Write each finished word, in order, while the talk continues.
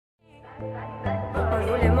Je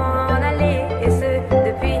voulais m'en aller, et ce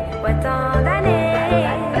depuis tant d'années.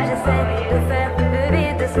 J'essaie de faire le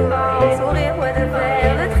vide, souvent sourire, ouais, de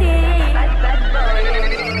faire le tri.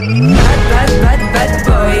 Bad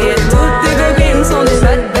boy, et toutes tes copines sont des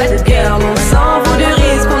bad girls. On s'en fout du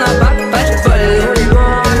risque, on n'a pas de bol. Je voulais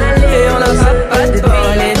m'en aller, et on n'a pas de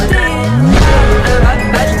bol. Et t'es un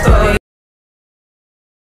bad boy.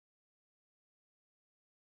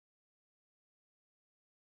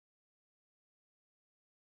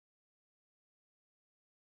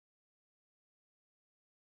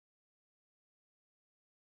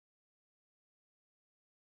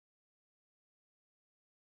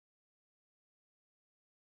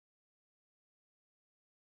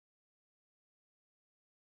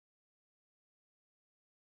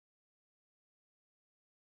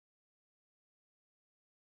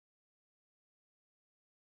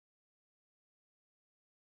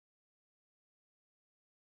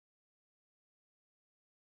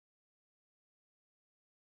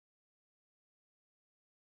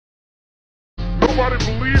 Nobody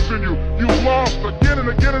believes in you. You've lost again and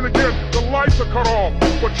again and again. The lights are cut off,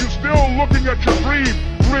 but you're still looking at your dream,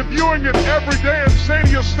 reviewing it every day and saying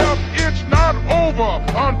to yourself, it's not over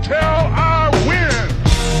until I win.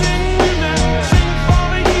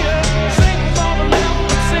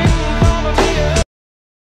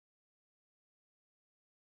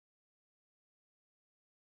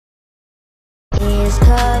 It's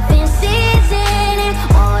cuffing season and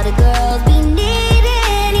all the girls be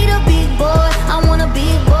needing. Need a big boy, I want a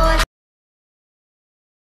big boy.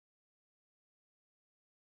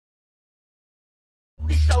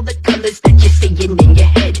 It's all the colors that you're seeing in your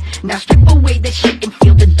head. Now strip away the shit and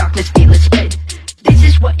feel the darkness, feel it spread. This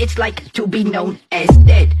is what it's like to be known as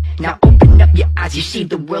dead. Now open up your eyes, you see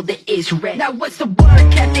the world that is red. Now what's the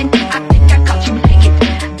word, Captain? I think I caught you naked.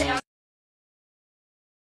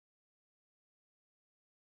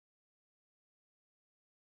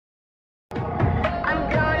 I'm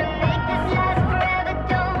gonna make this last forever.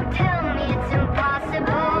 Don't tell me it's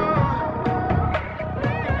impossible.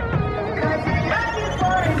 'Cause I love you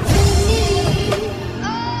for infinity.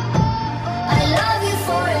 I love you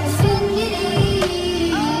for infinity.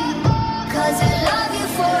 'Cause I love you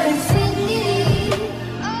for infinity.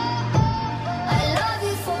 I love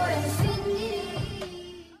you for infinity.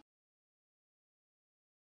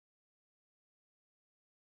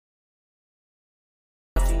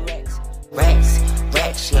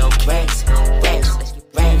 Rex, yo, Rex,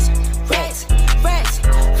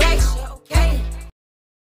 okay.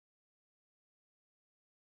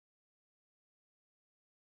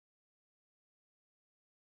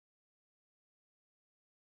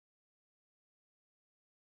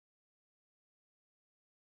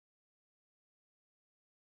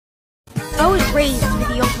 I was raised with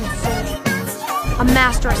the ultimate soldier, a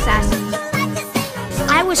master assassin.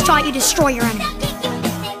 I was taught you destroy your enemy.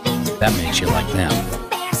 That makes you like them.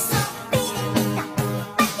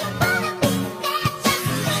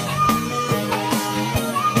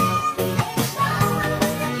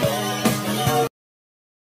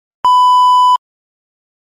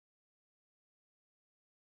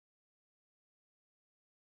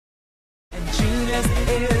 Judas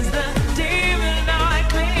is the demon I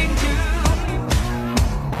cling to.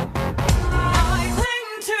 I cling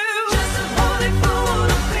to. Just a bullet full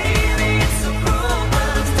of baby. It's so cruel, but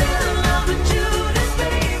I'm still in love with Judas,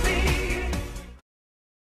 baby.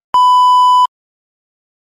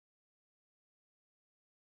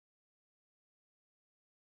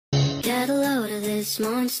 Get a load of this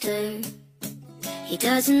monster. He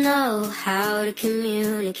doesn't know how to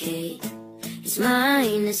communicate. His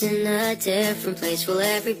mind is in a different place. Will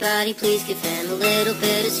everybody please give him a little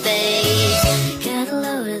bit of space? Get a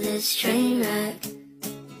load of this train wreck.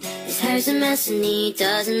 His hair's a mess and he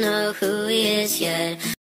doesn't know who he is yet.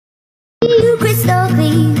 You crystal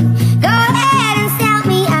clean. Go ahead and sell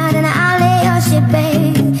me out and I'll lay your shit,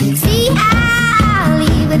 babe. See, I'll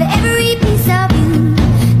leave with every piece of you.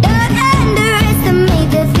 Don't underestimate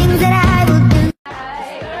the things that I will do.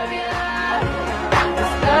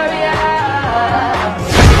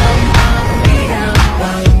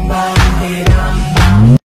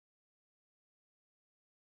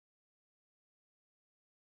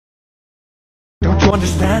 Don't you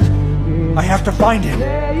understand? I have to find him.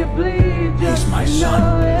 He's my son.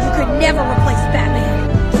 You could never replace Batman.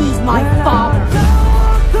 He's my father.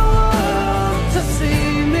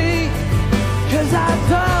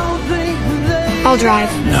 I'll drive.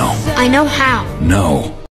 No. I know how.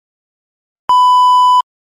 No.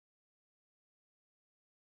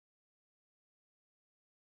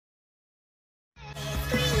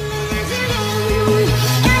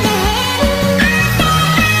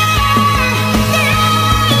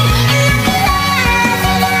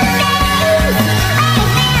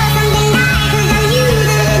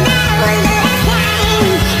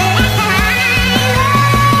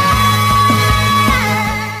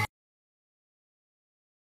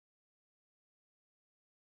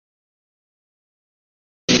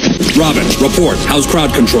 Robin, report. How's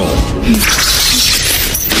crowd control?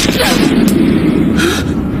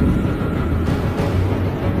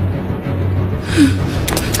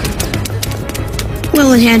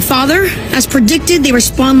 Well in hand, Father. As predicted, they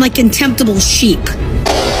respond like contemptible sheep.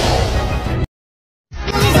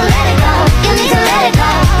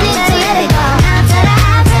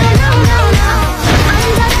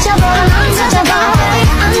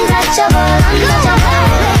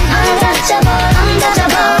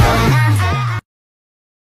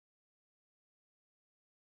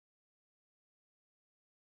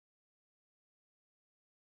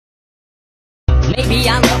 Maybe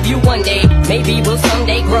I'll love you one day, maybe we'll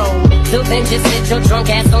someday grow. Till then just sit your drunk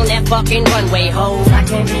ass on that fucking runway, ho. I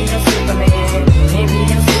can't be your Superman, can't be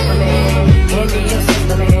your Superman, can't be your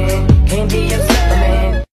Superman, can't be your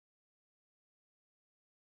Superman.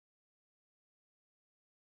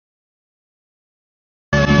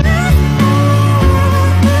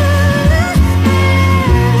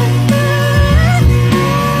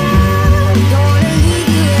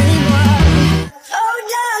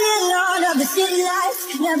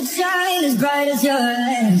 Never shine as bright as your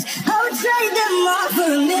lamps. I would trade them all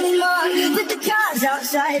for a million more. With the cars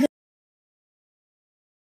outside.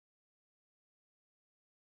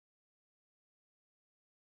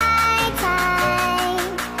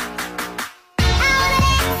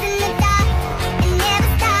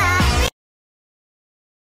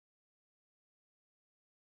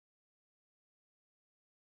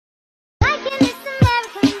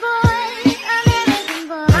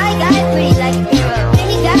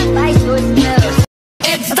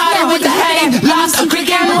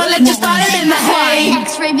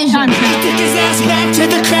 X-ray vision. Took his ass back to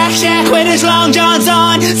the crack shack with his long johns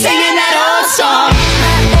on, singing that old song.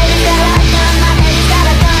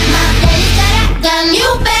 You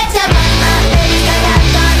better.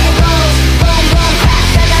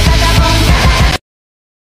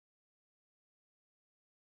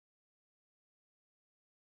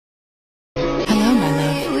 Hello, my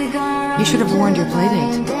love. You should have warned your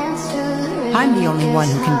playdate. I'm the only one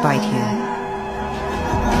who can bite here.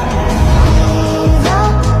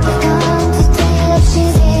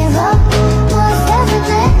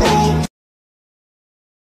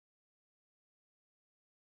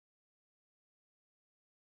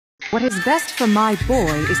 What is best for my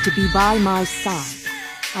boy is to be by my side.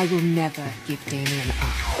 I will never give Damian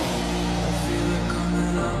up.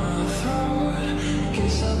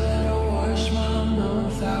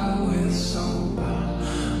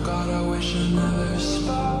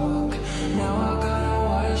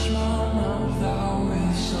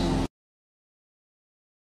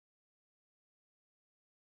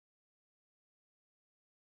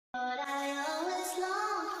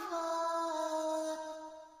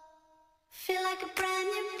 Feel like a brand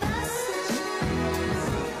new person.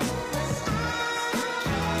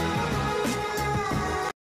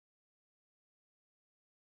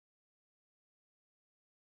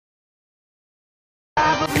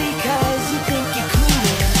 Probably 'cause you think you're cool.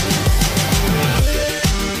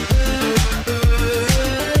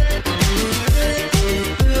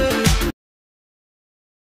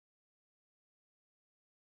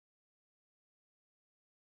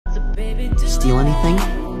 Steal anything,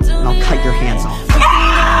 and I'll cut your hands off.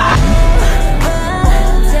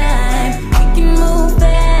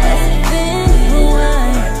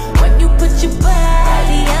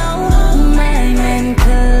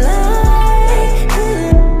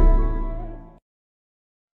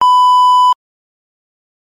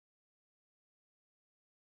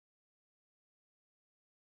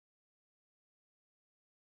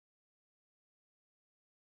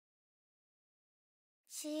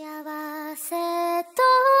幸せと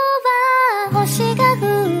は星が降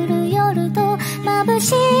る夜と眩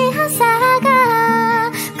しい朝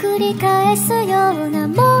が繰り返すような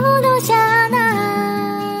もの